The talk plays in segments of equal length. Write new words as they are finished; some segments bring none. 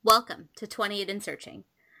Welcome to 28 and Searching.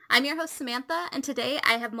 I'm your host, Samantha, and today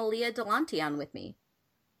I have Malia Delonte on with me.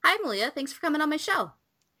 Hi, Malia. Thanks for coming on my show.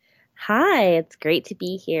 Hi, it's great to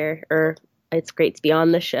be here, or it's great to be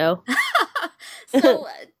on the show. Tell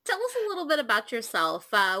us a little bit about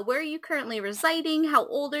yourself. Where are you currently residing? How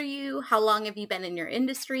old are you? How long have you been in your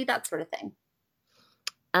industry? That sort of thing.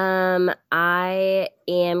 I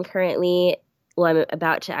am currently, I'm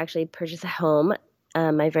about to actually purchase a home,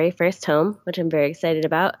 my very first home, which I'm very excited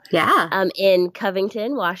about, Yeah. in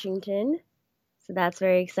Covington, Washington. So that's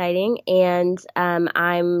very exciting. And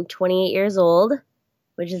I'm 28 years old,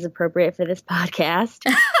 which is appropriate for this podcast.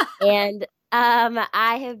 And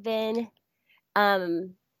I have been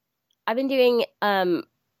um, I've been doing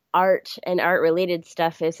art and art related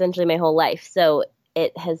stuff essentially my whole life. So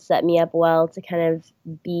it has set me up well to kind of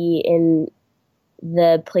be in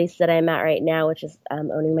the place that I'm at right now, which is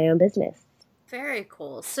owning my own business. Very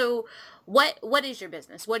cool. So, what is your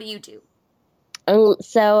business? What do you do?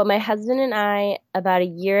 So my husband and I, about a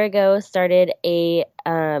year ago, started a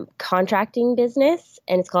contracting business,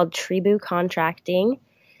 and it's called Tribu Contracting.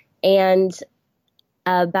 And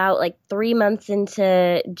about like 3 months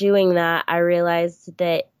into doing that, I realized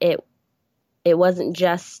that it wasn't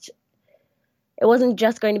just it wasn't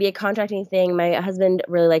just going to be a contracting thing. My husband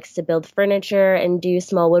really likes to build furniture and do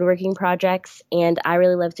small woodworking projects, and I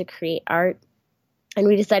really love to create art. And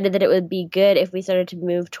we decided that it would be good if we started to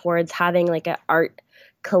move towards having like an art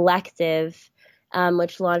collective,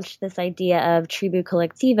 which launched this idea of Tribu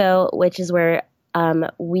Collectivo, which is where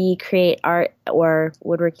we create art or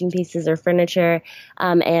woodworking pieces or furniture,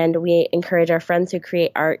 and we encourage our friends who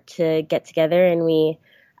create art to get together and we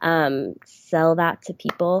sell that to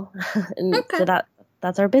people. And Okay. so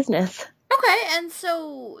that's our business. Okay, and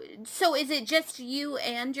so is it just you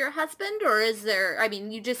and your husband, or is there, I mean,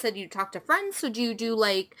 you just said you talk to friends, so do you do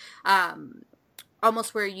like um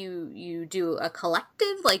almost where you do a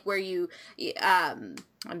collective, like where you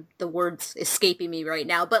the words escaping me right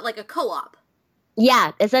now, but like a co-op?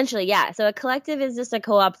 Yeah, essentially, yeah. So a collective is just a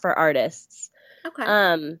co-op for artists. Okay.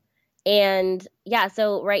 Um, and yeah,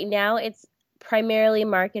 so right now it's primarily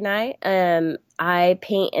Mark and I. I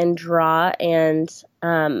paint and draw and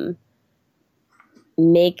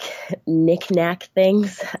make knick-knack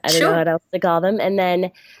things. I don't know Sure. what else to call them. And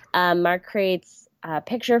then Mark creates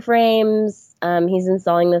picture frames. He's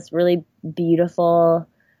installing this really beautiful,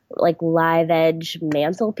 like live edge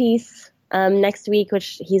mantelpiece next week,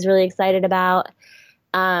 which he's really excited about.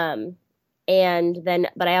 Um, and then,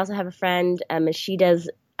 but I also have a friend, and she does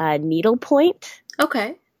needlepoint.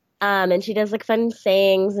 Okay. And she does like fun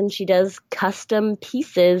sayings and she does custom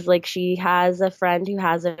pieces. Like she has a friend who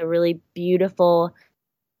has a really beautiful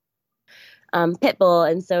pit bull,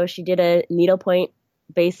 and so she did a needlepoint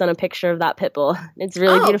based on a picture of that pit bull. It's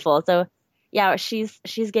really Oh, beautiful. So yeah, she's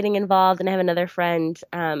getting involved, and I have another friend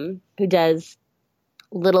who does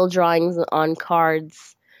little drawings on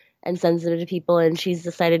cards and sends them to people, and she's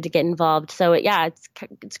decided to get involved. So yeah,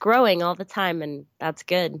 it's growing all the time, and that's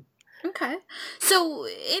good. okay. So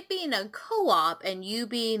it being a co-op and you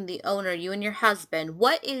being the owner, you and your husband,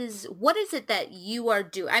 what is it that you are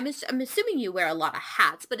doing? I'm assuming you wear a lot of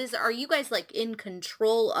hats, but is are you guys like in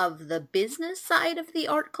control of the business side of the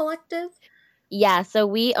art collective? Yeah, so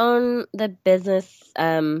we own the business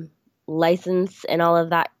license and all of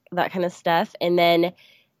that kind of stuff, and then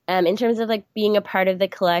in terms of like being a part of the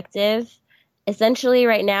collective, essentially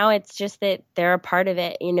right now it's just that they're a part of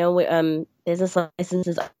it. Business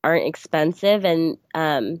licenses aren't expensive, and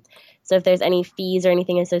so if there's any fees or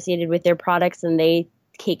anything associated with their products, then they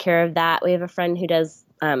take care of that. We have a friend who does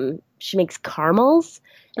she makes caramels,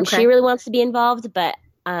 and she Okay. really wants to be involved, but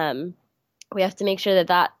we have to make sure that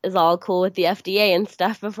that is all cool with the FDA and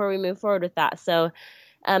stuff before we move forward with that. So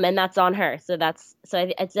and that's on her. So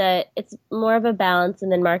it's more of a balance,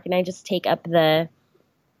 and then Mark and I just take up the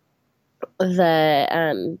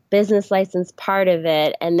business license part of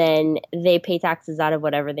it, and then they pay taxes out of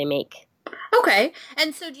whatever they make. Okay.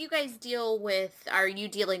 And so do you guys are you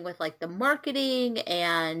dealing with like the marketing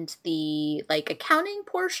and the like accounting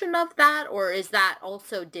portion of that, or is that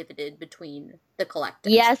also divided between the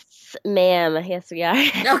collective? Yes, ma'am. Yes, we are.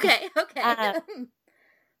 Okay, okay. uh,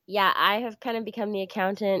 yeah, I have kind of become the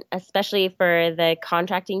accountant, especially for the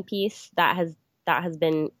contracting piece. That has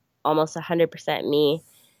been almost 100% me,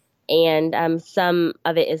 and some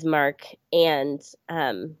of it is Mark, and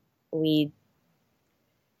we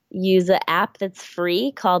use an app that's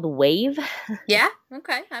free called Wave, Yeah,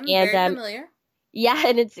 okay. I'm and very familiar. yeah,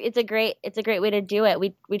 and it's a great way to do it.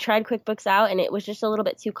 We tried QuickBooks out, and it was just a little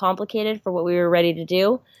bit too complicated for what we were ready to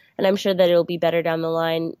do, and I'm sure that it'll be better down the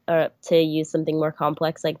line to use something more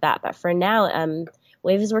complex like that. But for now,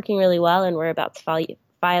 Wave is working really well, and we're about to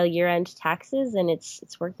file year-end taxes, and it's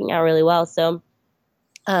working out really well. So,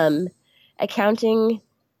 um, accounting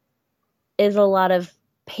is a lot of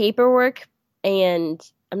paperwork, and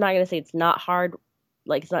I'm not going to say it's not hard,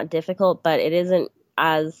 like it's not difficult, but it isn't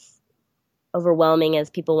as overwhelming as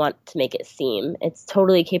people want to make it seem. It's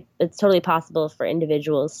totally possible for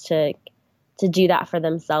individuals to do that for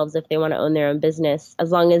themselves if they want to own their own business,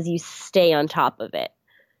 as long as you stay on top of it.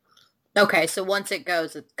 Okay, so once it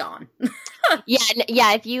goes, it's gone.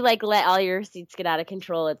 Yeah, if you like let all your receipts get out of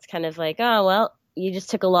control, it's kind of like, oh well, you just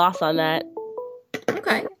took a loss on that.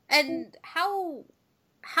 Okay. And how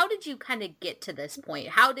did you kind of get to this point?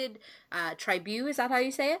 How did Tribu, is that how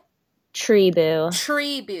you say it? Treeboo.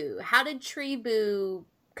 Tribu. How did Tribu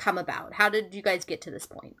come about? How did you guys get to this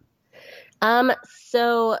point?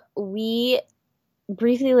 So we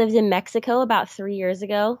briefly lived in Mexico about 3 years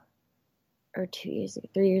ago, or 2 years ago,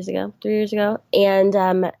 3 years ago,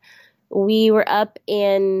 and we were up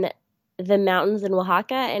in the mountains in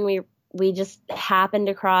Oaxaca, and we just happened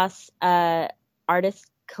across a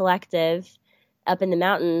artist collective up in the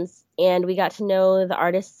mountains, and we got to know the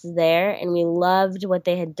artists there, and we loved what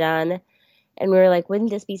they had done. And we were like, wouldn't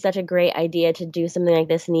this be such a great idea to do something like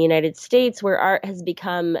this in the United States, where art has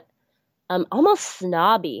become almost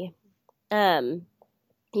snobby? You're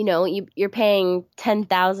paying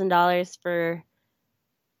 $10,000 for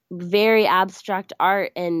very abstract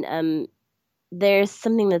art, and there's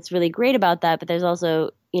something that's really great about that, but there's also,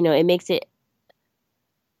 it makes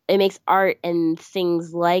art and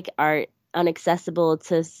things like art unaccessible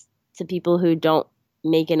to people who don't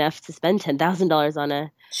make enough to spend $10,000 on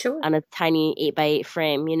a tiny 8x8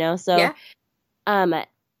 frame, So, Yeah.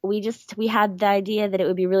 we had the idea that it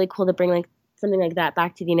would be really cool to bring like something like that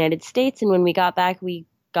back to the United States. And when we got back, we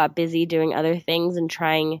got busy doing other things and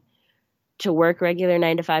trying to work regular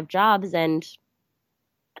 9 to 5 jobs, and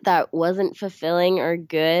that wasn't fulfilling or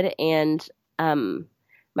good. And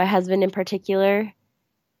my husband in particular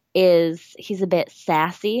he's a bit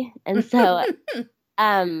sassy, and so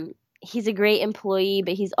he's a great employee,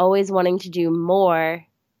 but he's always wanting to do more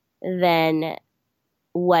than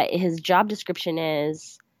what his job description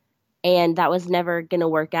is, and that was never going to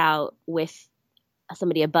work out with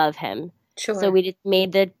somebody above him. Sure. So we just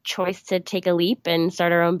made the choice to take a leap and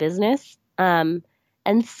start our own business. And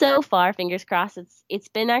so far, fingers crossed, it's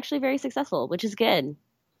been actually very successful, which is good.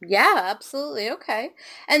 Yeah, absolutely. Okay.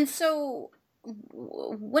 And so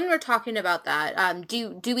when we're talking about that,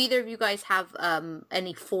 do either of you guys have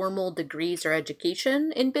any formal degrees or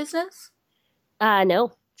education in business?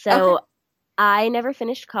 No. So Okay. I never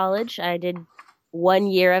finished college. I did 1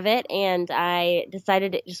 year of it, and I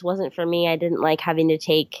decided it just wasn't for me. I didn't like having to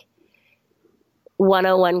take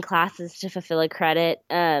 101 classes to fulfill a credit.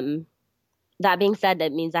 That being said,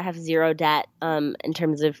 that means I have zero debt in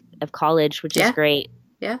terms of college, which is great.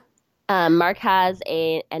 Yeah. Mark has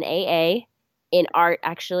an AA in art,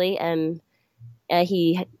 actually.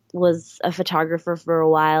 He was a photographer for a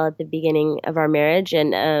while at the beginning of our marriage,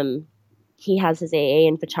 and he has his AA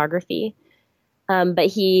in photography.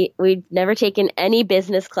 But we've never taken any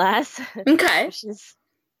business class. Okay. Which is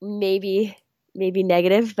maybe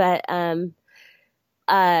negative, but I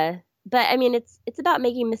mean, it's about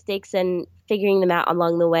making mistakes and figuring them out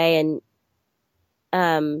along the way,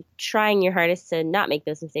 and trying your hardest to not make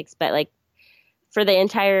those mistakes. But like for the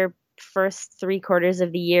entire first 3 quarters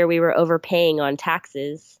of the year, we were overpaying on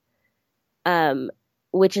taxes,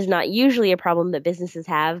 which is not usually a problem that businesses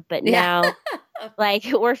have. But now, like,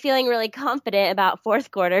 we're feeling really confident about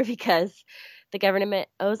fourth quarter because the government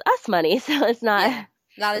owes us money, so it's not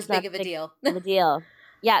as big of a deal.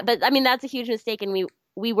 Yeah, but I mean that's a huge mistake, and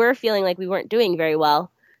we were feeling like we weren't doing very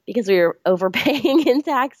well because we were overpaying in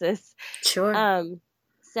taxes. Sure.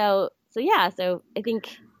 So I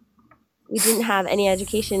think we didn't have any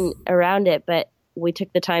education around it, but we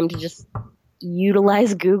took the time to just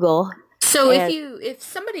utilize Google. So if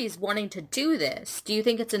somebody's wanting to do this, do you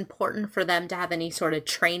think it's important for them to have any sort of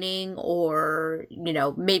training, or,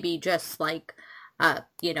 maybe just like, a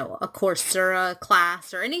Coursera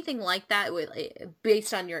class or anything like that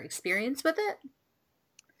based on your experience with it?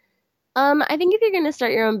 I think if you're going to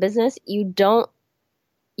start your own business, you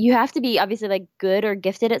have to be obviously like good or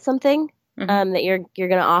gifted at something, that you're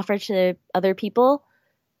going to offer to other people.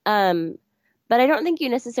 But I don't think you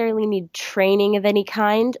necessarily need training of any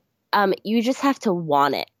kind. You just have to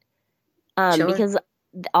want it. Because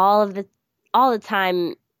all the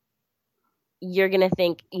time you're going to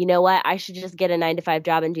think, you know what, I should just get a 9 to 5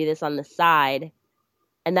 job and do this on the side.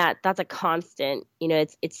 And that's a constant,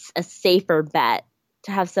 it's a safer bet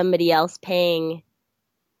to have somebody else paying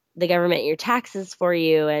the government your taxes for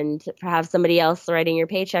you and have somebody else writing your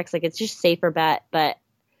paychecks. Like it's just safer bet, but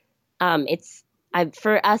it's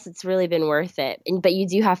for us, it's really been worth it. But you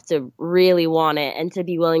do have to really want it and to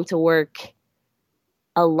be willing to work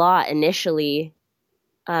a lot initially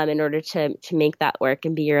in order to make that work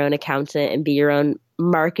and be your own accountant and be your own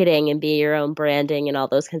marketing and be your own branding and all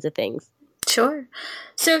those kinds of things. Sure.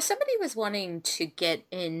 So if somebody was wanting to get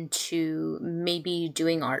into maybe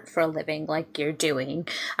doing art for a living like you're doing,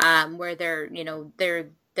 where they're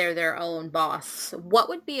their own boss, what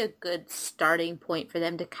would be a good starting point for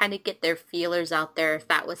them to kind of get their feelers out there if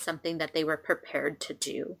that was something that they were prepared to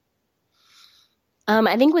do?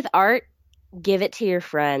 I think with art, give it to your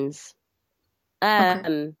friends. Okay.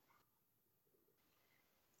 Um,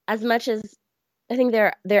 as much as I think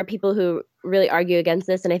there are people who really argue against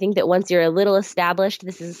this, and I think that once you're a little established,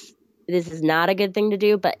 this is not a good thing to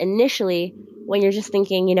do. But initially, when you're just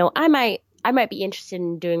thinking, I might be interested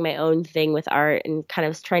in doing my own thing with art and kind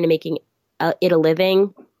of trying to making it a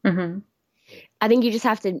living. Mm-hmm. I think you just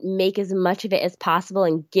have to make as much of it as possible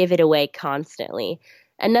and give it away constantly.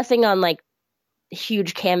 And nothing on like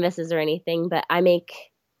huge canvases or anything, but I make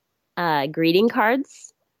greeting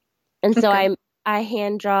cards, and so Okay. I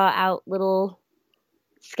hand draw out little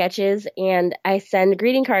sketches and I send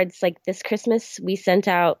greeting cards. Like this Christmas, we sent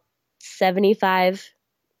out 75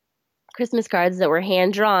 Christmas cards that were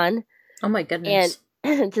hand drawn. Oh my And goodness.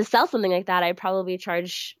 to sell something like that, I probably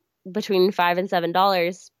charge between $5 and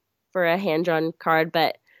 $7 for a hand drawn card.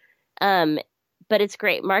 Um, but it's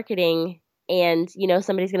great marketing. And,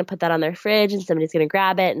 somebody's going to put that on their fridge and somebody's going to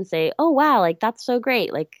grab it and say, oh, wow, like that's so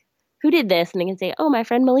great. Like, who did this? And they can say, oh, my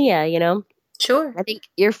friend Malia. Sure. I think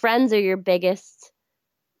your friends are your biggest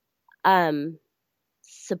um,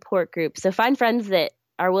 support group. So find friends that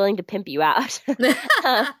are willing to pimp you out.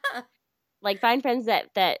 Like find friends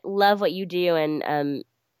that love what you do and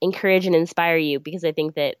encourage and inspire you, because I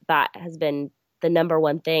think that has been the number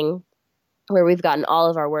one thing where we've gotten all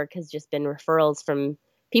of our work has just been referrals from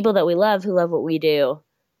people that we love who love what we do.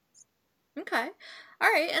 Okay. All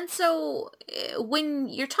right. And so when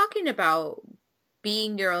you're talking about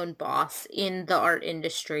being your own boss in the art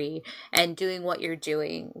industry and doing what you're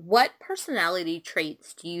doing, what personality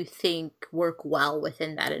traits do you think work well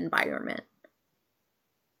within that environment?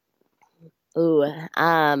 Ooh,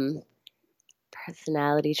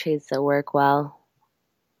 personality traits that work well.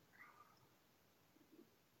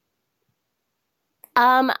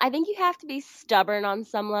 I think you have to be stubborn on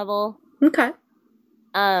some level. Okay.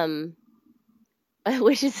 Um,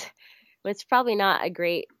 which is probably not a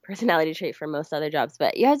great personality trait for most other jobs,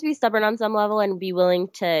 but you have to be stubborn on some level and be willing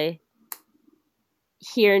to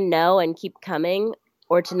hear no and keep coming,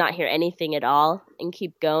 or to not hear anything at all and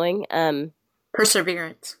keep going.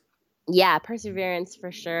 Perseverance. Yeah, perseverance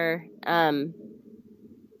for sure. And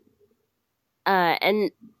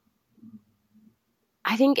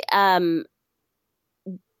I think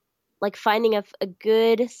like finding a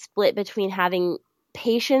good split between having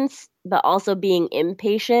patience but also being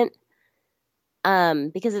impatient.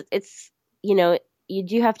 Because it's you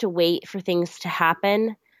do have to wait for things to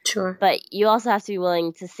happen, Sure. but you also have to be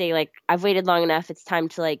willing to say like I've waited long enough, it's time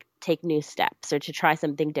to like take new steps or to try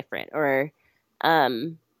something different,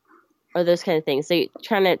 um or those kind of things. So you're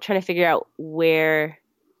trying to figure out where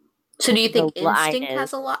So do you the think line instinct is.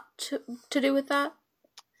 has a lot to do with that?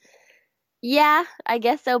 Yeah, I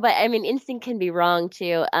guess so, but I mean instinct can be wrong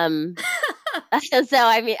too. So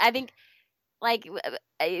I mean I think like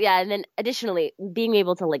yeah, and then additionally being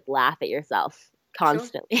able to like laugh at yourself Sure.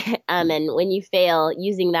 constantly. And when you fail,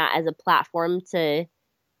 using that as a platform to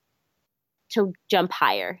jump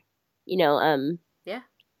higher. You know, Yeah.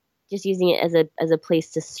 just using it as a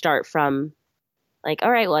place to start from, like,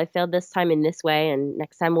 all right, well I failed this time in this way and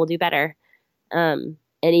next time we'll do better. And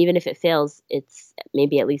even if it fails, it's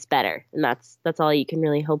maybe at least better. And that's all you can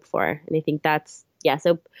really hope for. And I think that's yeah,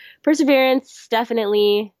 so perseverance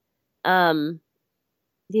definitely, um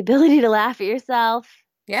the ability to laugh at yourself,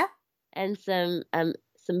 Yeah. and some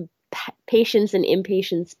patience and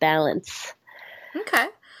impatience balance. Okay.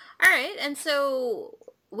 All right. And so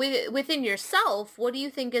within yourself, what do you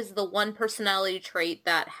think is the one personality trait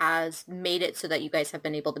that has made it so that you guys have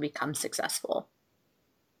been able to become successful?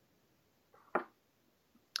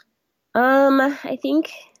 I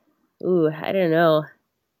think, I don't know.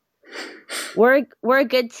 We're a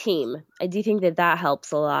good team. I do think that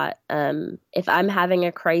helps a lot. If I'm having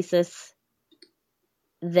a crisis,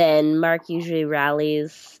 then Mark usually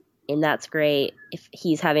rallies, and that's great. If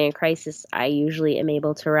he's having a crisis, I usually am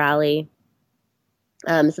able to rally.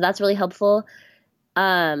 So that's really helpful.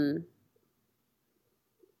 Um,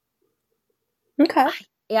 Okay.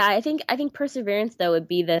 Yeah, I think perseverance though would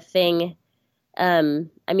be the thing. I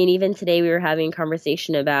mean, even today we were having a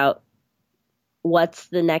conversation about what's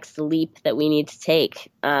the next leap that we need to take.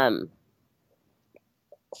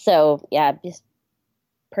 So yeah, just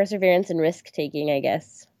perseverance and risk taking, I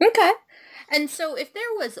guess. Okay. And so if there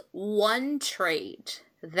was one trait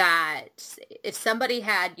that if somebody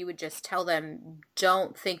had, you would just tell them,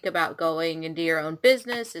 don't think about going into your own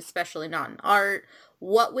business, especially not in art,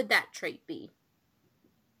 what would that trait be?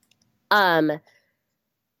 Um,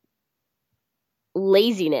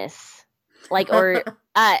 Laziness, like, or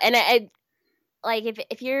and I like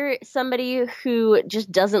if you're somebody who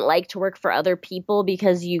just doesn't like to work for other people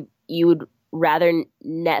because you would rather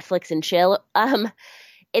Netflix and chill,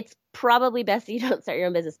 it's probably best that you don't start your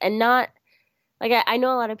own business. And not like I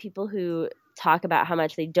know a lot of people who talk about how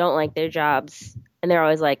much they don't like their jobs, and they're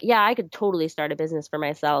always like, yeah, I could totally start a business for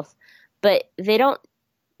myself, but they don't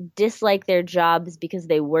dislike their jobs because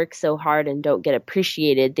they work so hard and don't get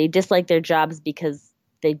appreciated. They dislike their jobs because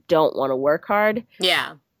they don't want to work hard.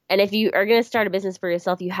 Yeah. And if you are going to start a business for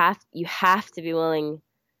yourself, you have to be willing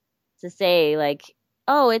to say like,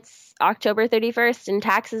 "Oh, it's October 31st and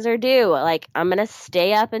taxes are due. Like, I'm going to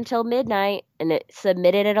stay up until midnight and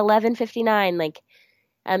submit it at 11:59." Like,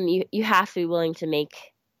 you have to be willing to make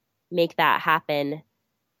that happen.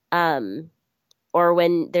 Um or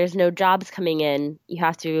when there's no jobs coming in, you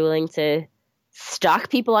have to be willing to stalk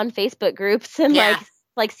people on Facebook groups and Yeah.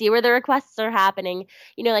 like see where the requests are happening.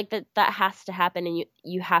 Like that has to happen, and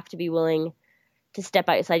you have to be willing to step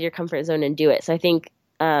outside your comfort zone and do it. So I think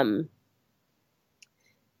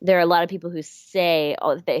there are a lot of people who say,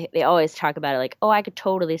 oh, they always talk about it like, oh, I could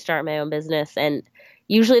totally start my own business, and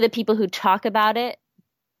usually the people who talk about it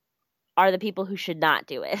are the people who should not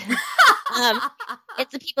do it. um,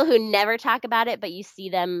 it's the people who never talk about it, but you see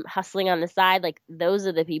them hustling on the side. Like those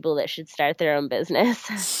are the people that should start their own business.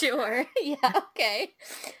 Sure. Yeah. Okay.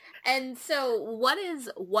 And so, what is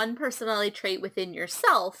one personality trait within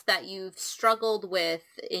yourself that you've struggled with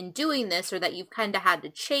in doing this, or that you've kind of had to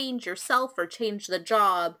change yourself or change the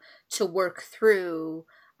job to work through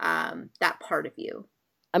that part of you?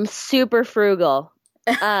 I'm super frugal.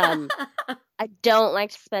 Um, I don't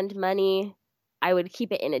like to spend money. I would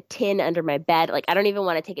keep it in a tin under my bed. Like I don't even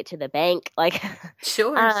want to take it to the bank. Like,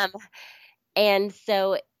 Sure. um, and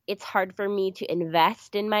so it's hard for me to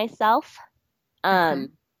invest in myself. Okay. Um,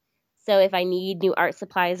 so if I need new art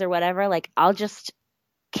supplies or whatever, like I'll just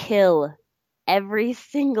kill every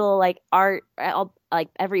single like art. Like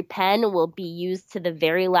every pen will be used to the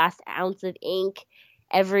very last ounce of ink.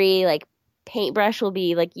 Every like paintbrush will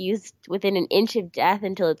be like used within an inch of death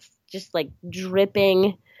until it's just like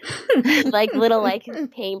dripping like little like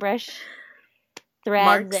paintbrush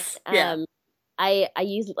threads. Marks. And Yeah. I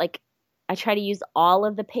use like I try to use all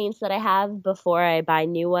of the paints that I have before I buy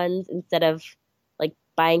new ones instead of like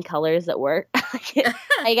buying colors that work.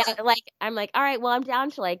 I got like I'm like, all right, well I'm down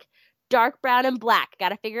to like dark brown and black. Got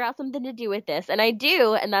to figure out something to do with this, and I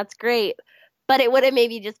do, and that's great. But it would have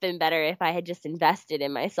maybe just been better if I had just invested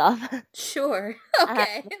in myself. Sure. uh,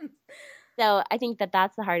 Okay. so I think that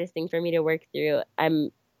that's the hardest thing for me to work through.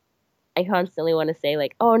 I constantly want to say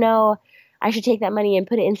like, oh no, I should take that money and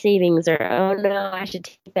put it in savings, or oh no, I should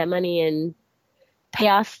take that money and pay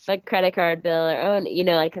off a credit card bill, or oh,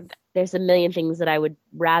 like there's a million things that I would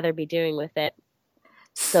rather be doing with it.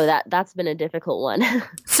 So that's been a difficult one.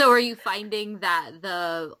 So, are you finding that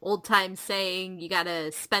the old time saying you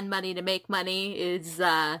gotta spend money to make money is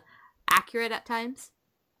accurate at times?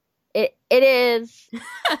 It is.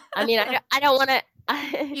 I mean, I don't want to.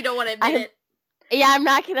 You don't want to admit I it. Yeah, I'm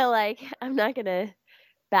not gonna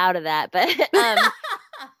bow to that, but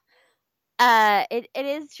it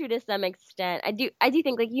is true to some extent. I do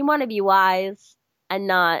think like you want to be wise and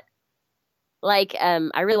not like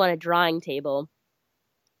I really want a drawing table.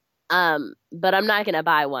 But I'm not gonna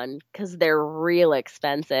buy one because they're real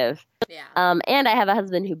expensive. Yeah. And I have a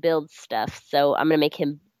husband who builds stuff, so I'm gonna make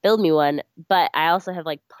him build me one. But I also have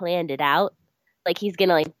like planned it out. Like he's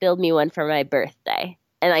gonna like build me one for my birthday,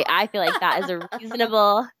 and like I feel like that is a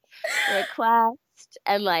reasonable request,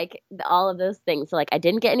 and like all of those things. So like I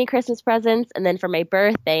didn't get any Christmas presents, and then for my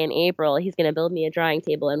birthday in April, he's gonna build me a drawing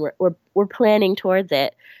table, and we're planning towards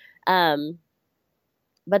it. Um,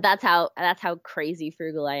 but that's how crazy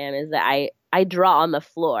frugal I am, is that I draw on the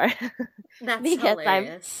floor That's because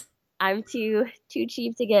hilarious. I'm too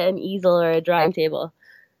cheap to get an easel or a drawing table.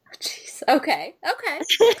 Jeez. Okay.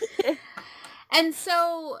 Okay. And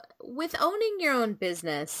so, with owning your own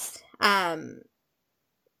business, I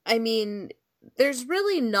mean, there's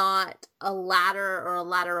really not a ladder or a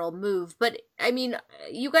lateral move, but I mean,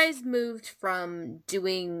 you guys moved from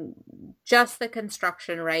doing just the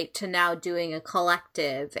construction, right, to now doing a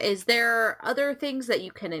collective. Is there other things that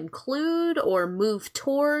you can include or move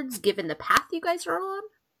towards given the path you guys are on?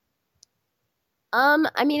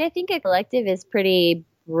 I mean, I think a collective is pretty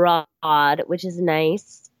broad, which is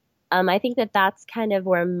nice. I think that that's kind of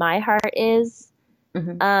where my heart is.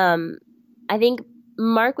 Hmm. Um, I think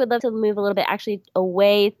Mark would love to move a little bit actually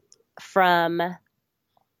away from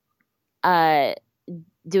uh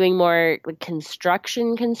doing more like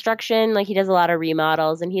construction. Like he does a lot of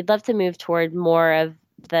remodels, and he'd love to move toward more of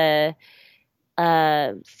the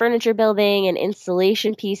furniture building and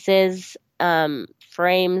installation pieces,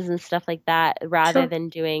 frames and stuff like that, rather Sure. than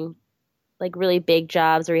doing like really big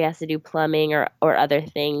jobs where he has to do plumbing or other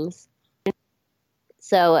things.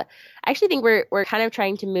 So I actually think we're kind of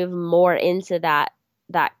trying to move more into that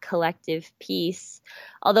collective piece.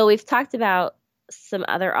 Although we've talked about some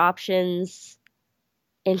other options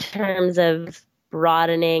in terms of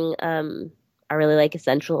broadening. I really like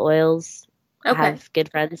essential oils. I Okay. have good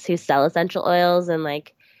friends who sell essential oils, and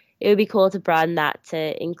like it would be cool to broaden that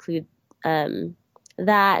to include um,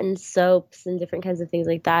 that and soaps and different kinds of things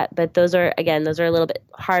like that. But those are a little bit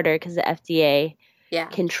harder because the FDA Yeah.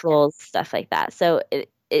 controls stuff like that. So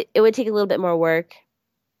it would take a little bit more work.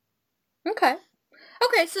 Okay.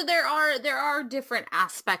 Okay, so there are different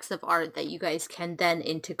aspects of art that you guys can then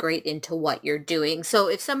integrate into what you're doing. So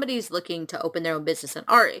if somebody's looking to open their own business in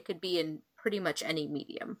art, it could be in pretty much any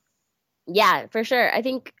medium. Yeah, for sure. I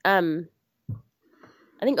think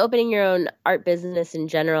opening your own art business in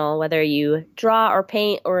general, whether you draw or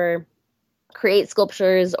paint or create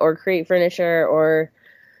sculptures or create furniture or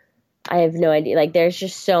I have no idea. Like there's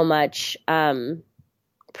just so much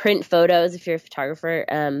print photos if you're a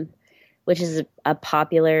photographer, which is a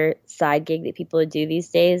popular side gig that people do these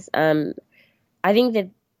days. I think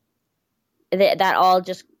that all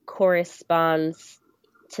just corresponds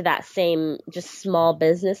to that same just small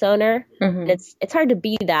business owner. And Hmm. it's hard to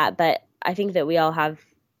be that, but I think that we all have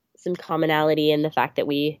some commonality in the fact that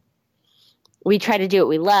we try to do what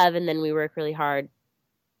we love and then we work really hard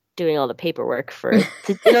doing all the paperwork in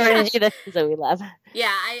order to do the things that we love.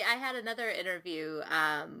 Yeah, I had another interview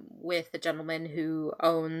with a gentleman who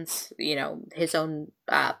owns, his own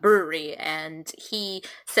brewery, and he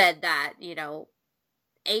said that,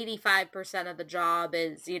 85% of the job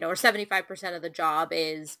is, or 75% of the job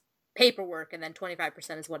is paperwork, and then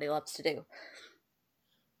 25% is what he loves to do.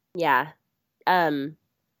 Yeah. Um,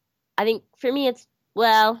 I think for me it's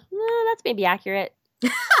well, that's maybe accurate.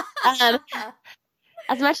 Um,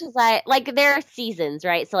 as much as I like there are seasons,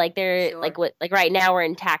 right? So like there like Sure. what like right now we're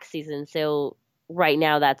in tax season, so right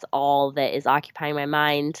now that's all that is occupying my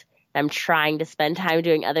mind. I'm trying to spend time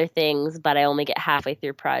doing other things, but I only get halfway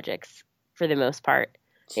through projects for the most part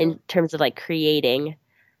Sure. in terms of like creating.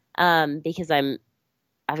 Because I've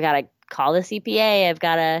got to call the CPA, I've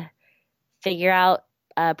got to figure out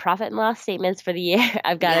profit and loss statements for the year.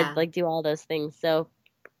 I've got to Yeah. like do all those things. So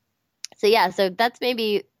yeah, so it's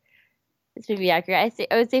maybe accurate.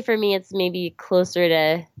 I would say for me it's maybe closer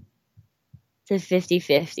to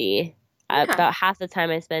 50-50. Okay. About half the time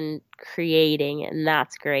I spend creating, and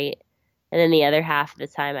that's great. And then the other half of the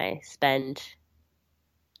time I spend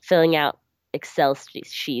filling out Excel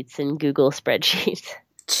sheets and Google spreadsheets.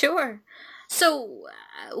 Sure. So,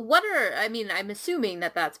 I mean, I'm assuming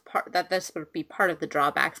that this would be part of the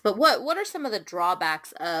drawbacks, but what are some of the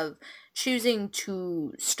drawbacks of choosing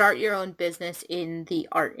to start your own business in the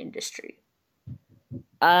art industry?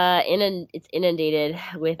 It's inundated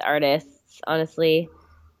with artists, honestly.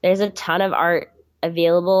 There's a ton of art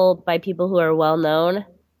available by people who are well known.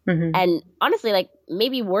 Hmm. And honestly, like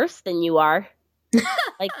maybe worse than you are.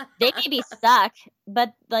 Like they maybe suck,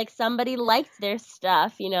 but like somebody liked their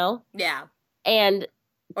stuff, Yeah. and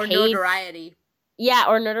Or paid, notoriety. yeah,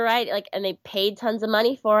 or notoriety, like, and they paid tons of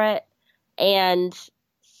money for it. And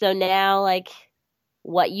so now, like,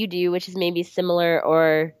 what you do, which is maybe similar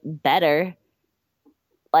or better,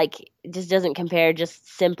 like, just doesn't compare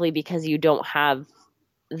just simply because you don't have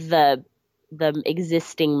the the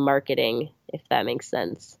existing marketing, if that makes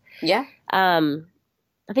sense. Yeah. Um,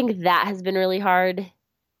 I think that has been really hard.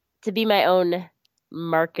 To be my own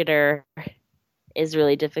marketer is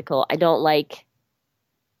really difficult. I don't like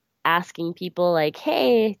asking people like,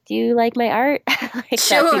 "Hey, do you like my art?" Like that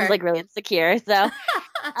seems Sure. like really insecure. So,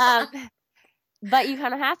 um, but you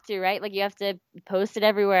kind of have to, right? Like you have to post it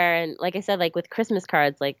everywhere. And like I said, like with Christmas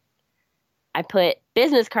cards, like I put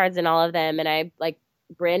business cards in all of them, and I like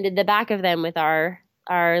branded the back of them with our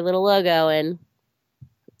little logo, and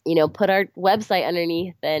put our website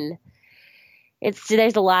underneath. And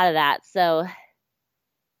there's a lot of that. So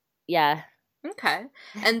yeah. Okay.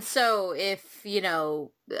 And so if,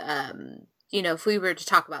 if we were to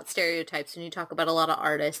talk about stereotypes, when you talk about a lot of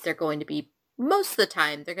artists, they're going to be most of the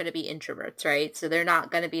time they're going to be introverts, right? So they're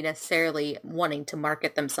not going to be necessarily wanting to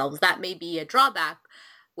market themselves. That may be a drawback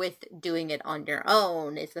with doing it on your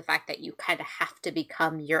own, is the fact that you kind of have to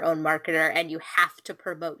become your own marketer and you have to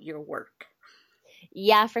promote your work.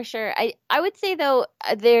 Yeah, for sure. I would say though,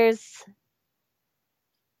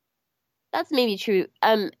 that's maybe true.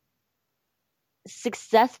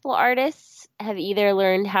 Successful artists have either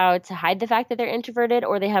learned how to hide the fact that they're introverted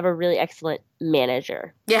or they have a really excellent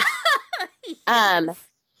manager. Yeah. Um, Yes.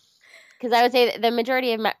 because I would say that the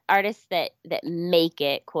majority of artists that make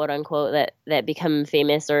it, quote unquote, that become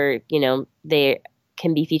famous or, they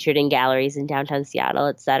can be featured in galleries in downtown Seattle,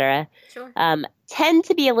 etc., Sure. tend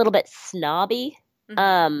to be a little bit snobby. Mm-hmm.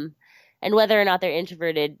 Um, and whether or not they're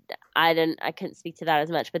introverted, I couldn't speak to that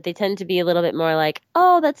as much, but they tend to be a little bit more like,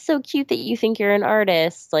 oh, that's so cute that you think you're an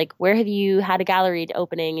artist. Like, where have you had a gallery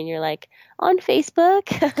opening? And you're like, on Facebook.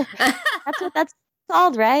 That's what that's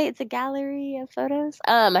called, right? It's a gallery of photos.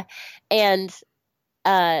 And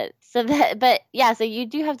so that, but yeah, so you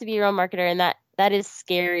do have to be your own marketer, and that is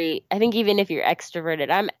scary. I think even if you're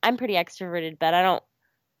extroverted, I'm pretty extroverted, but I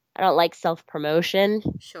don't like self promotion.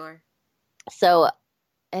 Sure. So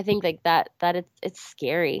I think like that it's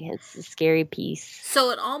scary. It's a scary piece.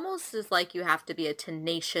 So it almost is like you have to be a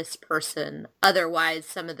tenacious person. Otherwise,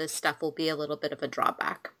 some of this stuff will be a little bit of a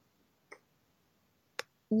drawback.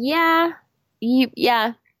 Yeah,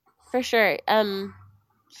 yeah, for sure.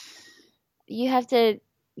 You have to,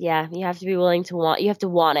 yeah, you have to be willing to you have to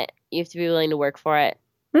want it. You have to be willing to work for it.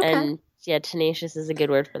 Okay. And yeah, tenacious is a good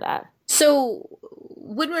word for that. So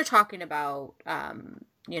when we're talking about,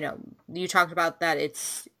 you talked about that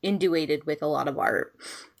it's induated with a lot of art.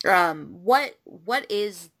 What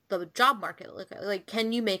is the job market look like? Like,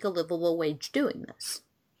 can you make a livable wage doing this?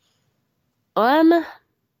 Um,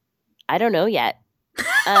 I don't know yet.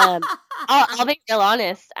 Um, I'll be real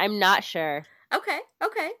honest. I'm not sure. Okay,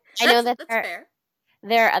 okay, I know that that's fair.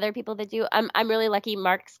 there are other people that do. I'm really lucky.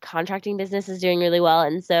 Mark's contracting business is doing really well,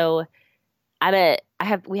 and so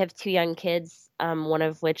we have two young kids, one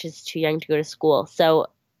of which is too young to go to school. So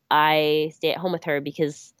I stay at home with her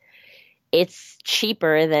because it's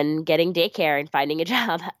cheaper than getting daycare and finding a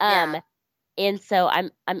job. Yeah. And so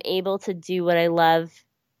I'm able to do what I love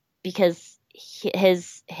because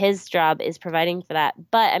his job is providing for that.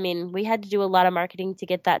 But I mean, we had to do a lot of marketing to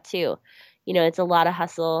get that too. It's a lot of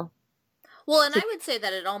hustle Well, and I to would say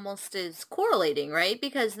that it almost is correlating, right?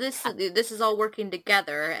 Because this is all working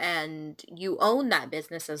together and you own that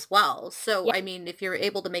business as well. So, yeah. I mean, if you're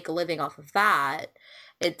able to make a living off of that,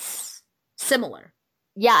 it's similar.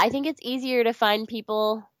 Yeah, I think it's easier to find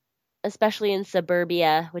people, especially in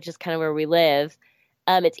suburbia, which is kind of where we live.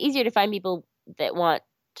 It's easier to find people that want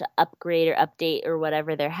to upgrade or update or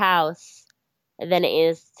whatever their house than it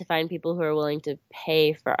is to find people who are willing to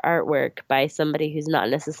pay for artwork by somebody who's not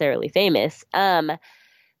necessarily famous. But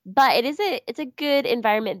it's a good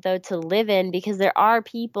environment though to live in because there are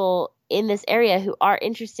people in this area who are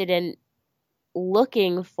interested in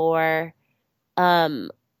looking for um,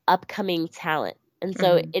 upcoming talent. And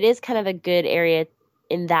so Hmm. it is kind of a good area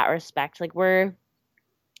in that respect. Like we're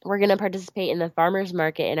going to participate in the farmers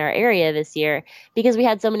market in our area this year because we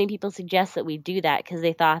had so many people suggest that we do that because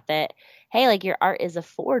they thought that, hey, like your art is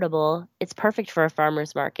affordable. It's perfect for a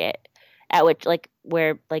farmers market at which like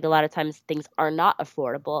where like a lot of times things are not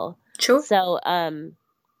affordable. Sure. So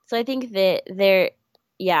I think that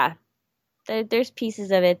yeah, there's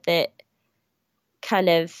pieces of it that kind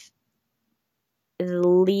of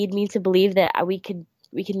lead me to believe that we can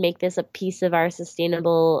make this a piece of our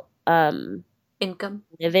sustainable Income.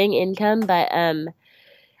 living income. But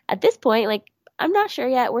at this point, like I'm not sure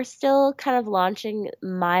yet. We're still kind of launching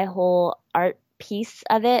my whole art piece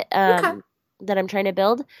of it Okay. that I'm trying to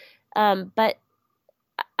build. But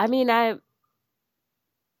I mean, I'm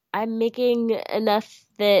making enough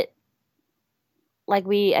that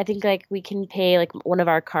I think like we can pay like one of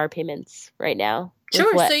our car payments right now with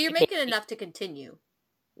Sure. what So you're I make. making enough to continue.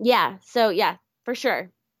 Yeah. So yeah, for sure.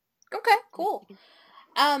 Okay, cool.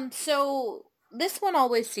 So this one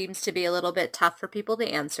always seems to be a little bit tough for people to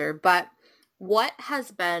answer, but what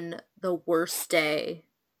has been the worst day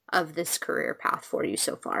of this career path for you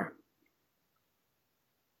so far?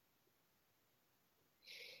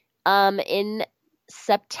 In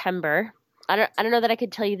September, I don't know that I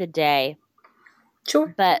could tell you the day,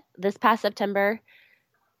 Sure. but this past September,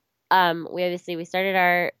 we started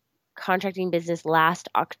our contracting business last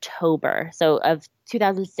October, so of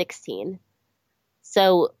 2016.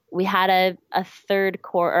 So we had a third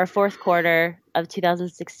quarter or fourth quarter of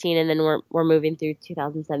 2016, and then we're moving through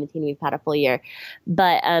 2017. We've had a full year,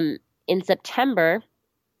 but in September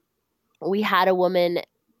we had a woman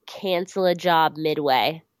cancel a job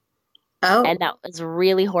midway, Oh. and that was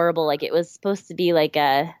really horrible. Like it was supposed to be like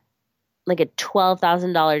a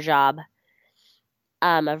 $12,000 job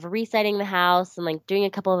of resiting the house and like doing a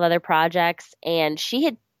couple of other projects. And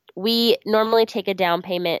we normally take a down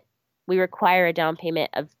payment. We require a down payment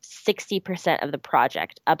of 60% of the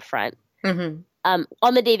project upfront. Mm-hmm.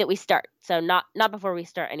 On the day that we start. So not before we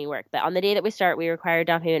start any work, but on the day that we start, we require a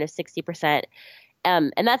down payment of 60%.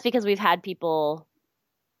 And that's because we've had people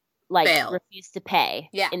like Fail. refuse to pay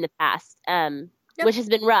in the past. Yep. Which has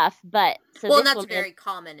been rough, but well, that's very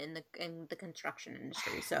common in the construction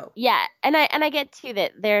industry. So yeah, and I get too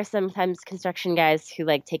that there are sometimes construction guys who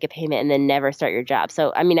like take a payment and then never start your job.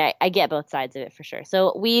 So I mean, I get both sides of it for sure.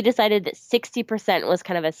 So we decided that 60% was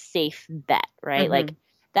kind of a safe bet, right? Mm-hmm. Like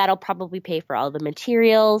that'll probably pay for all the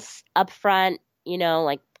materials up front, you know,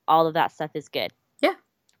 like all of that stuff is good. Yeah.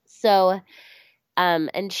 So,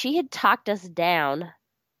 and she had talked us down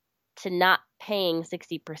to not paying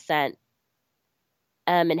 60%.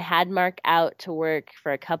 And had Mark out to work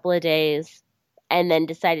for a couple of days and then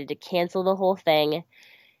decided to cancel the whole thing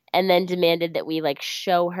and then demanded that we like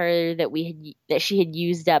show her that she had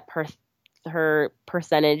used up her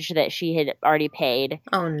percentage that she had already paid.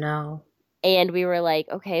 Oh no. And we were like,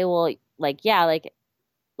 okay, well, like yeah,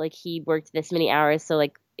 like he worked this many hours, so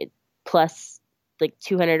like it plus like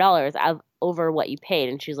 $200 over what you paid.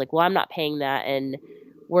 And she was like, well, I'm not paying that, and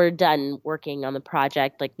we're done working on the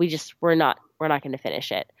project. Like we're not going to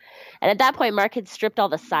finish it. And at that point, Mark had stripped all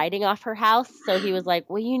the siding off her house. So he was like,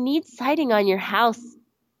 well, you need siding on your house.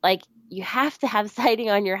 Like you have to have siding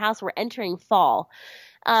on your house. We're entering fall.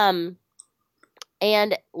 And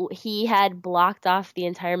he had blocked off the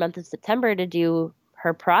entire month of September to do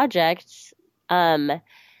her project. And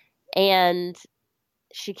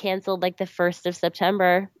she canceled like the 1st of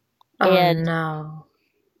September. Oh and no.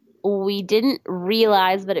 We didn't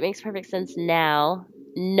realize, but it makes perfect sense now.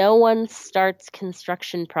 No one starts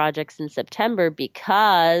construction projects in September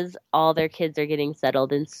because all their kids are getting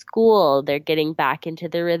settled in school. They're getting back into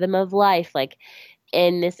the rhythm of life. Like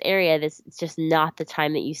in this area, it's just not the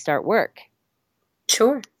time that you start work.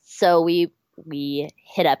 Sure. So we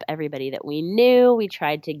hit up everybody that we knew. We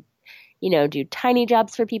tried to, do tiny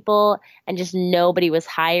jobs for people, and just nobody was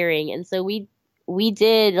hiring. And so we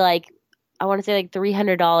did like, I want to say like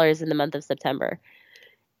 $300 in the month of September.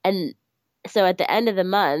 And so at the end of the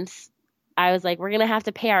month, I was like, we're going to have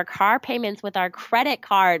to pay our car payments with our credit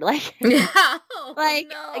card. Like, oh, like,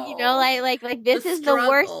 no. like this is the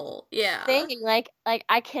worst thing. Yeah. Like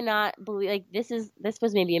I cannot believe, like, this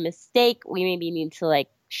was maybe a mistake. We maybe need to like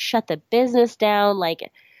shut the business down. Like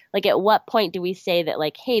at what point do we say that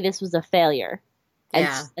like, hey, this was a failure and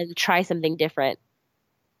try something different?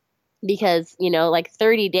 Because, like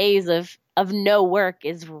 30 days of no work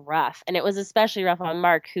is rough. And it was especially rough on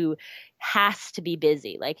Mark, who has to be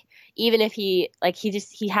busy. Like, even if he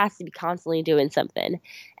has to be constantly doing something.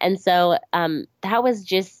 And so that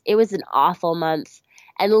was it was an awful month.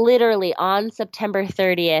 And literally on September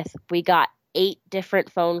 30th, we got 8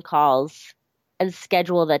 different phone calls and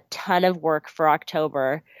scheduled a ton of work for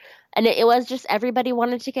October. And it was just everybody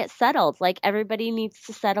wanted to get settled. Like, everybody needs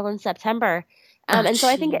to settle in September. And so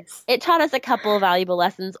I think it taught us a couple of valuable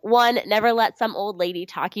lessons. One, never let some old lady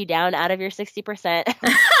talk you down out of your 60%.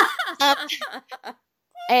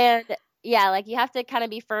 And yeah, like you have to kind of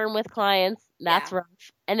be firm with clients. That's rough.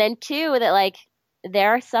 And then 2, that like there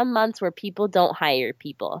are some months where people don't hire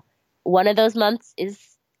people. One of those months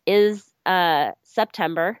is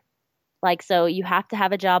September. Like, so you have to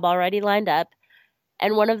have a job already lined up.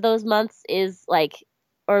 And one of those months is like,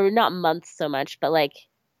 or not months so much, but like,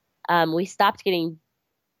 we stopped getting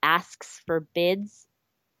asks for bids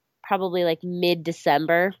probably like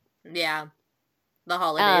mid-December. Yeah. The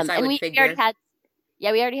holidays, I would figure.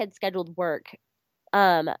 We already had scheduled work.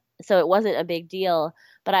 So it wasn't a big deal.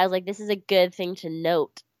 But I was like, this is a good thing to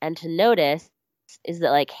note and to notice, is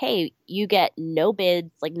that like, hey, you get no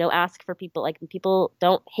bids, like no ask for people. Like, people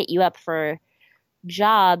don't hit you up for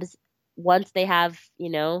jobs once they have,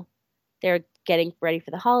 they're getting ready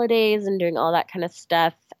for the holidays and doing all that kind of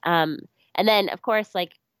stuff. And then, of course,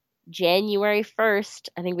 like January 1st,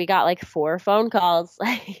 I think we got like 4 phone calls.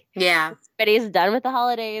 Like, yeah, everybody's done with the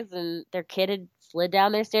holidays and their kid had slid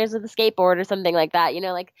down their stairs with a skateboard or something like that,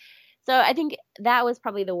 like. So I think that was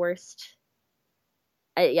probably the worst.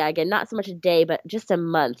 Again, not so much a day, but just a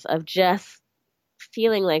month of just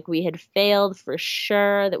feeling like we had failed for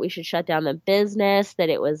sure, that we should shut down the business, that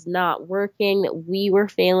it was not working, that we were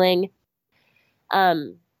failing.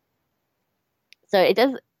 Um, so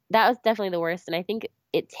that was definitely the worst. And I think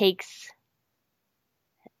it takes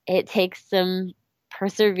some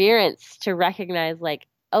perseverance to recognize like,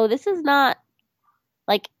 oh, this is not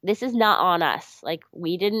on us. Like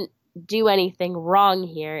we didn't do anything wrong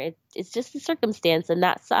here. It's just a circumstance and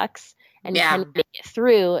that sucks. And Yeah. can we make it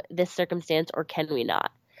through this circumstance or can we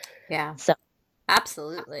not? Yeah. So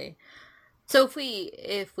Absolutely. So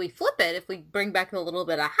if we flip it, if we bring back a little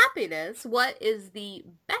bit of happiness, what is the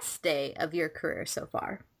best day of your career so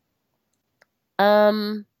far?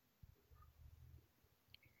 um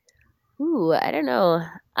I don't know.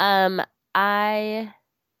 I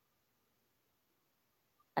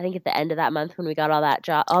I think at the end of that month when we got all those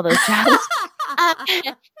jobs, uh,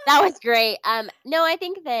 that was great. No, I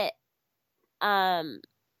think that um,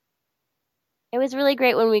 it was really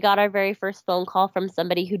great when we got our very first phone call from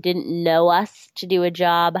somebody who didn't know us to do a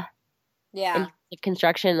job Yeah. in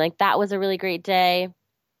construction. Like that was a really great day.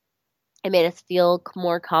 It made us feel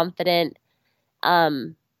more confident.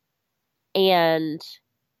 Um, and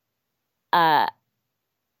uh,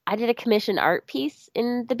 I did a commission art piece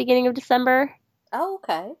in the beginning of December. Oh,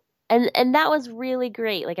 okay. And that was really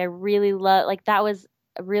great. Like I really love like that was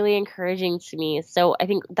really encouraging to me. So I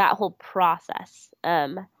think that whole process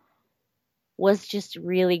was just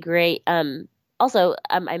really great. Also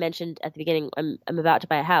I mentioned at the beginning I'm about to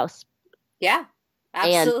buy a house. Yeah.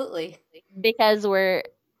 And Absolutely. because we're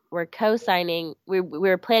co-signing, we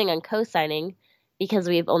were planning on co-signing because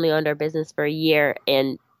we've only owned our business for a year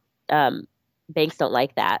and um banks don't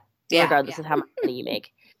like that Yeah. regardless of how much money you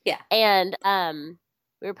make. Yeah. And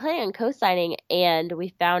we were planning on co-signing, and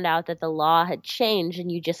we found out that the law had changed,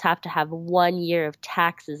 and you just have to have 1 year of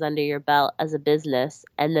taxes under your belt as a business,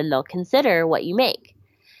 and then they'll consider what you make.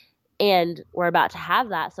 And we're about to have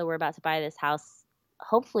that, so we're about to buy this house,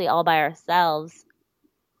 hopefully all by ourselves.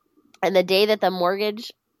 And the day that the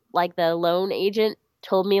mortgage, like the loan agent,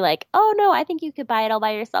 told me like, "Oh no, I think you could buy it all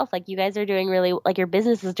by yourself. Like you guys are doing really, like your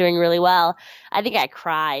business is doing really well." I think I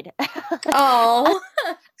cried. Oh.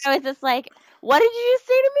 I was just like, what did you just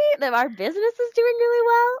say to me? That our business is doing really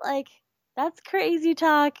well? Like, that's crazy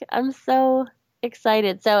talk. I'm so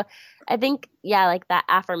excited. So I think, yeah, like that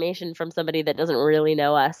affirmation from somebody that doesn't really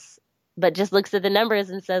know us, but just looks at the numbers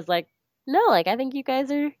and says, like, no, like I think you guys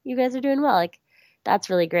are doing well. Like, that's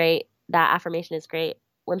really great. That affirmation is great.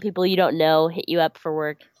 When people you don't know hit you up for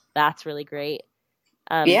work, that's really great.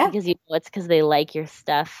 Yeah. Because you know it's because they like your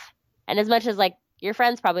stuff. And as much as like your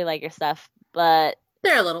friends probably like your stuff, but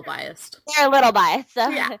They're a little biased. they're a little biased. So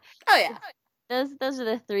Yeah. Oh, yeah. those are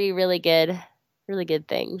the three really good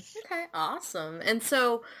things. Okay. Awesome. And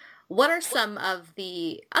so, what are some of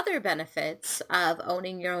the other benefits of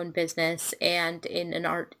owning your own business and in an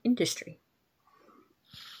art industry?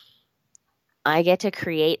 I get to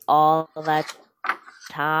create all the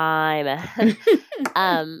time.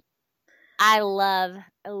 um, I love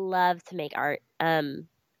to make art.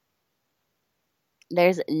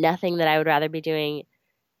 There's nothing that I would rather be doing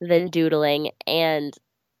than doodling, and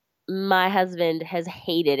my husband has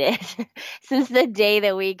hated it since the day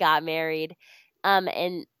that we got married.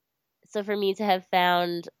 And so for me to have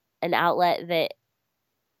found an outlet that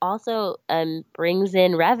also brings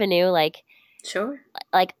in revenue, Sure.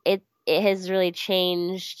 like it has really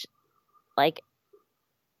changed, like,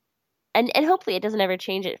 and hopefully it doesn't ever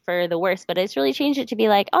change it for the worse, but it's really changed it to be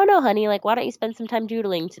like, oh no honey, like why don't you spend some time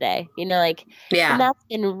doodling today, like. And Yeah. that's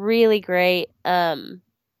been really great.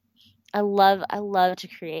 I love to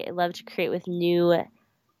create. I love to create with new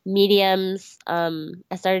mediums.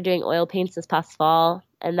 I started doing oil paints this past fall,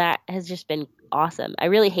 and that has just been awesome. I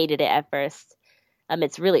really hated it at first.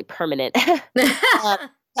 It's really permanent. uh,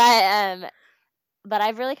 but but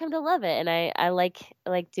I've really come to love it, and I like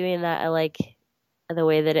doing that. I like the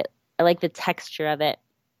way that I like the texture of it.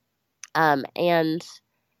 And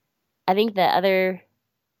I think I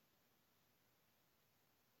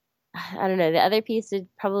don't know, the other piece would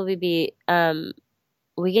probably be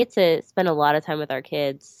we get to spend a lot of time with our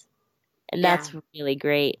kids, and Yeah. that's really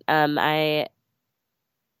great. I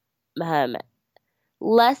um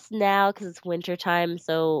less now because it's winter time,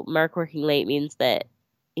 so Mark working late means that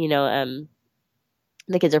you know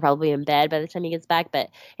the kids are probably in bed by the time he gets back. But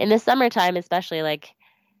in the summertime, especially, like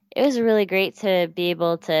it was really great to be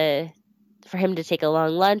able to for him to take a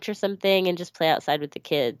long lunch or something and just play outside with the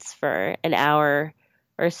kids for an hour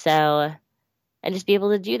or so, and just be able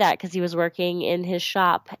to do that because he was working in his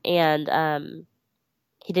shop, and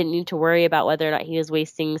he didn't need to worry about whether or not he was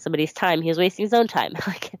wasting somebody's time. He was wasting his own time.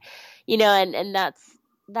 Like, and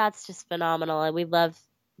that's just phenomenal. And we love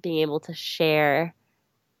being able to share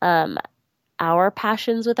um, our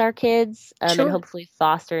passions with our kids, and Sure. hopefully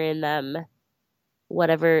foster in them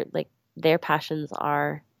whatever like their passions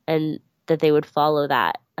are, and that they would follow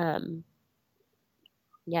that.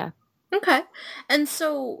 Yeah. Okay. And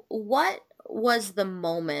so what was the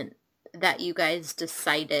moment that you guys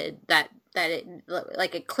decided that it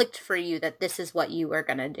like it clicked for you that this is what you were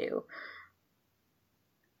going to do?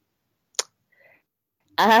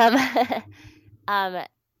 Um, um,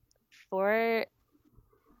 for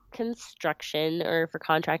construction or for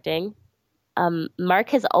contracting, Mark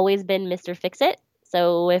has always been Mr. Fix It.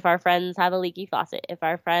 So if our friends have a leaky faucet, if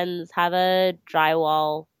our friends have a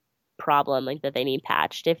drywall problem like that they need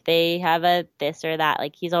patched, if they have a this or that,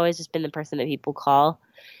 like he's always just been the person that people call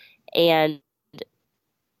and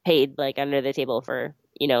paid like under the table for,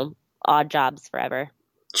 odd jobs forever.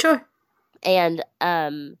 Sure. And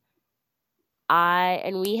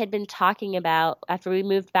we had been talking about after we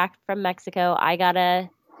moved back from Mexico, I got a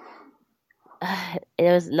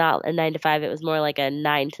it was not a 9 to 5, it was more like a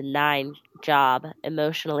 9 to 9 job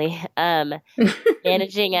emotionally.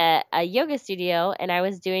 Managing a yoga studio, and I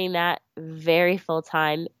was doing that very full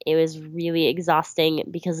time. It was really exhausting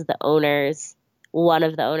because one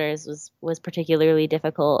of the owners was particularly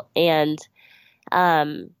difficult. And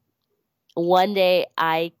um one day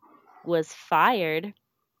I was fired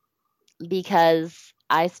because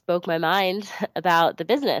I spoke my mind about the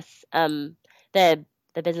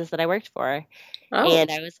the business that I worked for. Oh.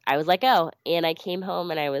 And I was let go. And I came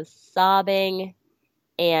home and I was sobbing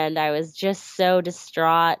and I was just so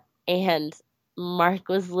distraught. And Mark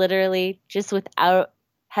was literally just without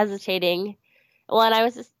hesitating. Well, and I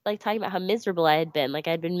was just like talking about how miserable I had been. Like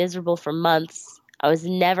I'd been miserable for months. I was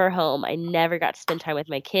never home. I never got to spend time with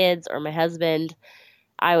my kids or my husband.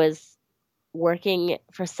 I was working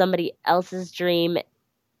for somebody else's dream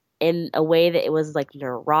in a way that it was like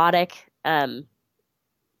neurotic.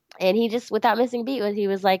 And he just, without missing a beat, he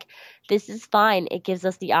was like, "This is fine. It gives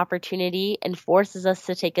us the opportunity and forces us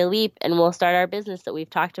to take a leap, and we'll start our business that we've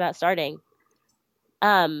talked about starting."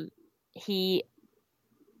 He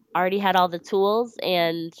already had all the tools,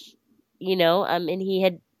 and and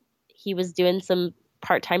he was doing some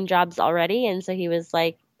part-time jobs already, and so he was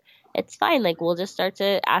like, "It's fine. Like we'll just start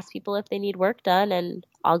to ask people if they need work done, and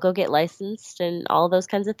I'll go get licensed and all those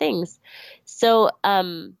kinds of things." So,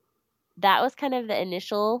 that was kind of the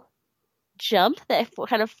initial jump that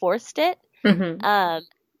kind of forced it. Hmm. Um,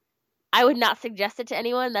 I would not suggest it to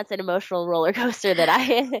anyone. That's an emotional roller coaster that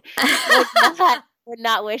I would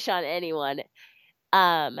not wish on anyone.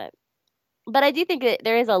 Um, but I do think that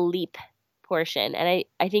there is a leap portion, and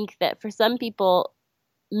I think that for some people,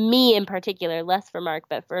 me in particular, less for Mark,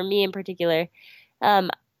 but for me in particular, um,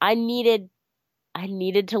 I needed I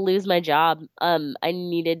needed to lose my job. I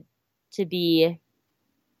needed to be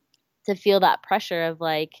to feel that pressure of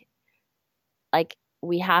like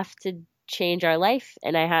we have to change our life,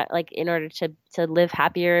 and I had like in order to live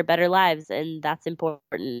happier, better lives, and that's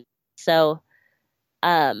important. So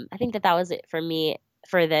I think that was it for me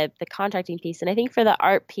for the contracting piece. And I think for the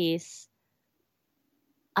art piece,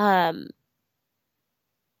 um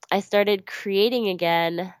I started creating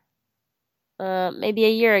again maybe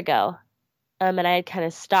a year ago. And I had kind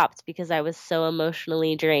of stopped because I was so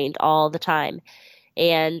emotionally drained all the time.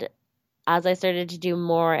 And as I started to do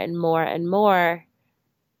more and more and more,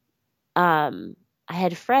 I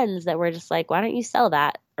had friends that were just like, "Why don't you sell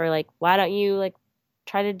that?" Or like, "Why don't you like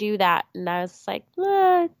try to do that?" And I was like,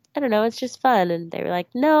 "I don't know, it's just fun." And they were like,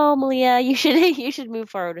 "No, Malia, you should you should move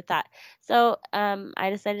forward with that." So I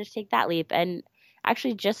decided to take that leap, and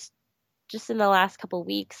actually just in the last couple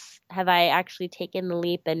weeks have I actually taken the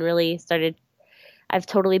leap and really started. I've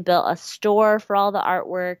totally built a store for all the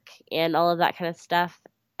artwork and all of that kind of stuff.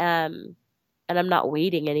 Um, and I'm not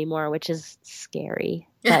waiting anymore, which is scary,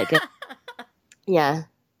 but good. Yeah.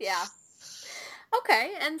 Yeah.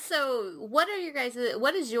 Okay. And so what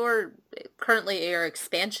is your currently your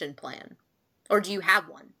expansion plan? Or do you have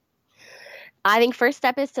one? I think first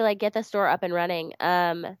step is to like get the store up and running.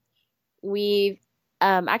 We've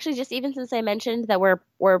actually just even since I mentioned that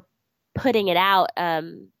we're putting it out,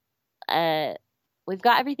 uh we've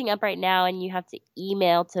got everything up right now and you have to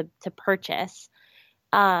email to purchase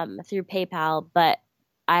through PayPal, but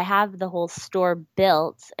I have the whole store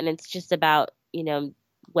built and it's just about,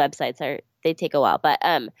 websites they take a while. But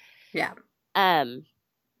Yeah. um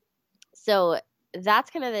so that's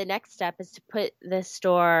kind of the next step is to put the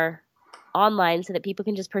store online so that people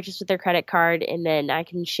can just purchase with their credit card and then I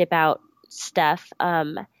can ship out stuff.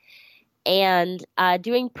 And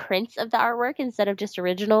doing prints of the artwork instead of just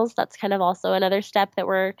originals. That's kind of also another step that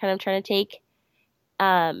we're kind of trying to take.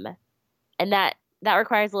 Um, and that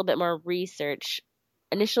requires a little bit more research.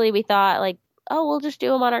 Initially, we thought like, oh, we'll just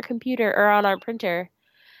do them on our computer or on our printer.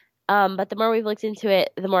 But the more we've looked into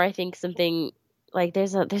it, the more I think something like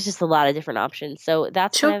there's just a lot of different options. So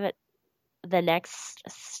that's Sure. kind of the next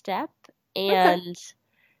step, Okay.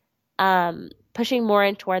 and pushing more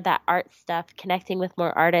in toward that art stuff, connecting with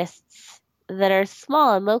more artists that are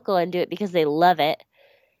small and local and do it because they love it,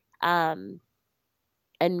 um,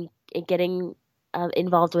 and getting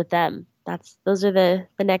involved with them. Those are the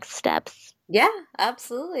next steps. Yeah,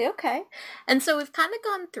 absolutely. Okay. And so we've kind of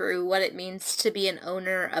gone through what it means to be an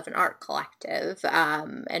owner of an art collective,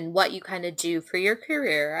 and what you kind of do for your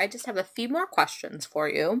career. I just have a few more questions for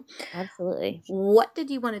you. Absolutely. What did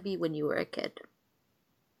you want to be when you were a kid?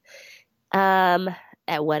 Um,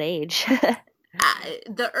 at what age?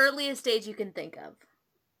 The earliest age you can think of.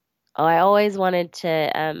 Oh, I always wanted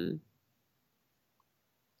to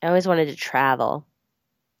travel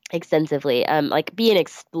extensively. Like be an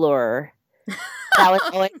explorer. That was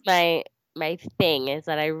always my thing, is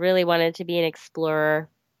that I really wanted to be an explorer.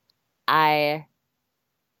 I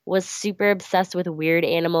was super obsessed with weird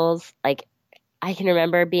animals. Like I can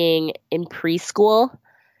remember being in preschool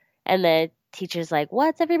and the teacher's like,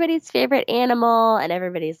 "What's everybody's favorite animal?" And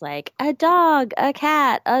everybody's like, "A dog, a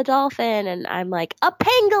cat, a dolphin." And I'm like, "A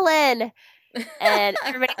pangolin." And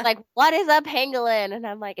everybody's like, "What is a pangolin?" And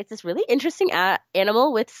I'm like, "It's this really interesting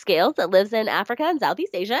animal with scales that lives in Africa and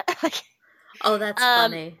Southeast Asia." Oh, that's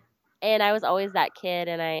um, funny. and I was always that kid,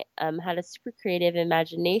 and I had a super creative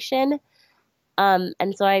imagination. And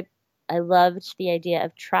so I loved the idea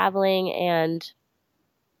of traveling,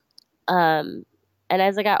 um, and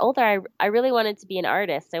as I got older, I really wanted to be an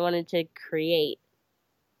artist. I wanted to create,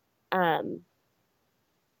 um,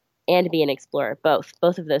 and be an explorer, both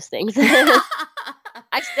of those things.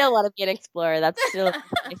 I still want to be an explorer. That's still a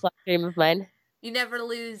lifelong dream of mine. You never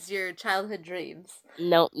lose your childhood dreams.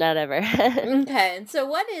 Nope, not ever. Okay, and so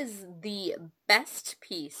what is the best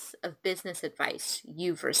piece of business advice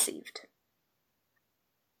you've received?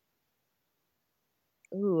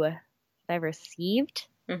 Ooh, I've received.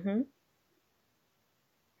 Mm-hmm.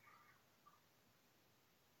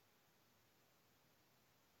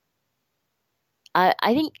 I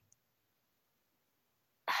think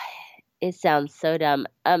it sounds so dumb.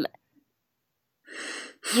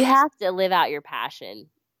 You have to live out your passion.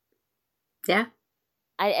 Yeah.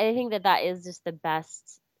 I think that is just the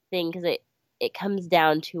best thing, because it comes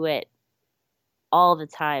down to it all the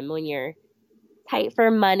time when you're tight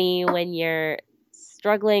for money, when you're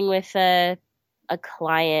struggling with a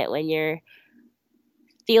client, when you're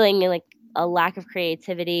feeling like a lack of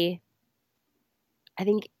creativity. I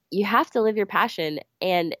think you have to live your passion,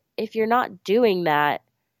 and if you're not doing that,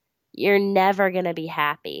 you're never going to be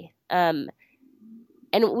happy. And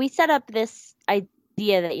we set up this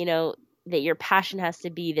idea that, that your passion has to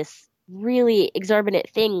be this really exorbitant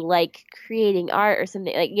thing, like creating art or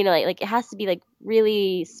something, like, like it has to be like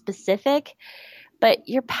really specific. But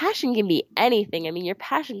your passion can be anything. I mean, your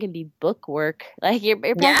passion can be book work, like your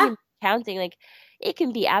passion Yeah. can be counting, like it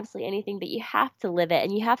can be absolutely anything. But you have to live it,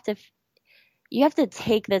 and you have to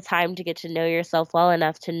take the time to get to know yourself well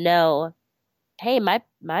enough to know, hey,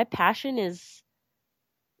 my passion is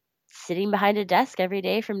sitting behind a desk every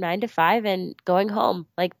day from 9 to 5 and going home.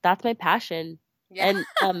 Like that's my passion. Yeah.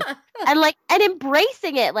 And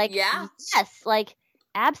embracing it. Like, Yeah. yes, like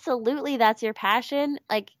absolutely that's your passion.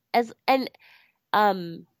 Like as and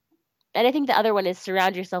I think the other one is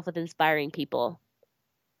surround yourself with inspiring people.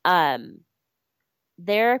 Um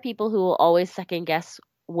there are people who will always second guess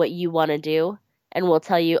what you want to do and will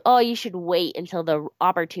tell you, "Oh, you should wait until the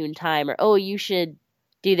opportune time," or "Oh, you should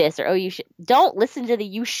do this," or "Oh, you should." Don't listen to the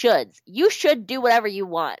you shoulds. You should do whatever you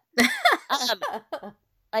want. Um,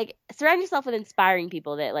 like surround yourself with inspiring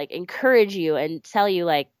people that like encourage you and tell you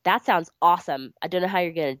like that sounds awesome. I don't know how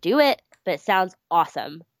you're going to do it, but it sounds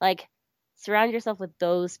awesome. Like surround yourself with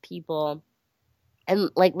those people, and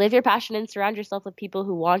like live your passion, and surround yourself with people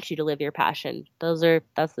who want you to live your passion. That's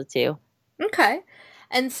the two. Okay.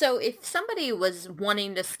 And so if somebody was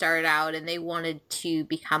wanting to start out and they wanted to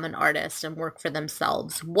become an artist and work for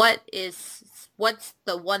themselves, what's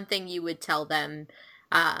the one thing you would tell them,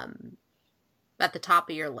 um, at the top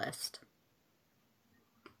of your list?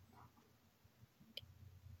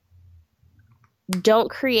 Don't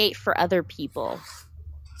create for other people,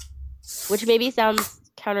 which maybe sounds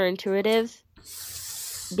counterintuitive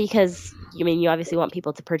because you obviously want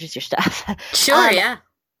people to purchase your stuff. Sure, um, yeah.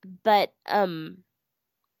 but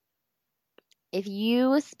if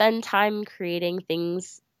you spend time creating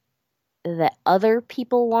things that other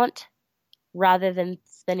people want rather than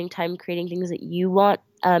spending time creating things that you want,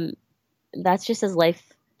 that's just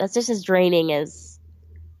as draining as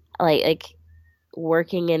like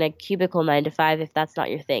working in a cubicle 9 to 5 if that's not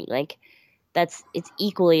your thing. Like it's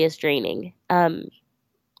equally as draining.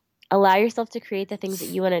 Allow yourself to create the things that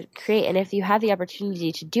you want to create. And if you have the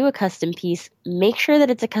opportunity to do a custom piece, make sure that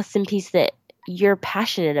it's a custom piece that you're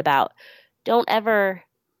passionate about. Don't ever,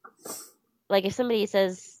 like if somebody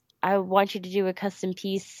says, I want you to do a custom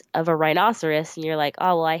piece of a rhinoceros, and you're like,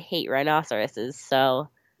 oh, well, I hate rhinoceroses, so,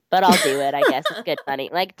 but I'll do it, I guess. It's good money.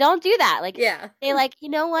 Like, don't do that. Like, Yeah. say like, you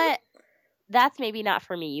know what? That's maybe not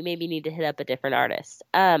for me. You maybe need to hit up a different artist.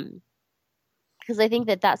 Because I think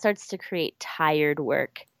that starts to create tired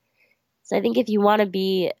work. So I think if you want to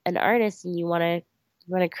be an artist and you want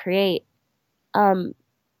to create,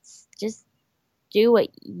 just do what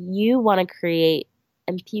you want to create,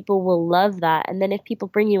 and people will love that. And then if people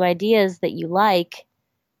bring you ideas that you like,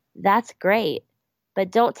 that's great.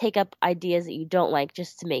 But don't take up ideas that you don't like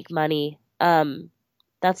just to make money.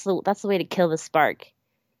 That's the way to kill the spark.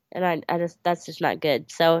 And that's just not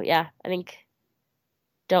good. So yeah, I think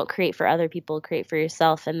don't create for other people, create for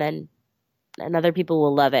yourself, and other people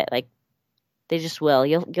will love it. Like they just will.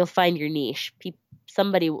 You'll find your niche.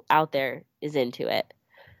 Somebody out there is into it.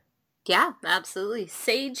 Yeah, absolutely.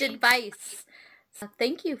 Sage advice. So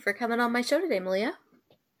thank you for coming on my show today, Malia.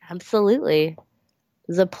 Absolutely. It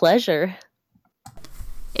was a pleasure.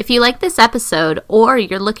 If you like this episode or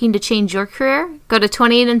you're looking to change your career, go to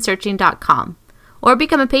 28andsearching.com or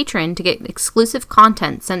become a patron to get exclusive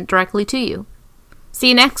content sent directly to you. See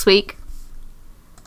you next week.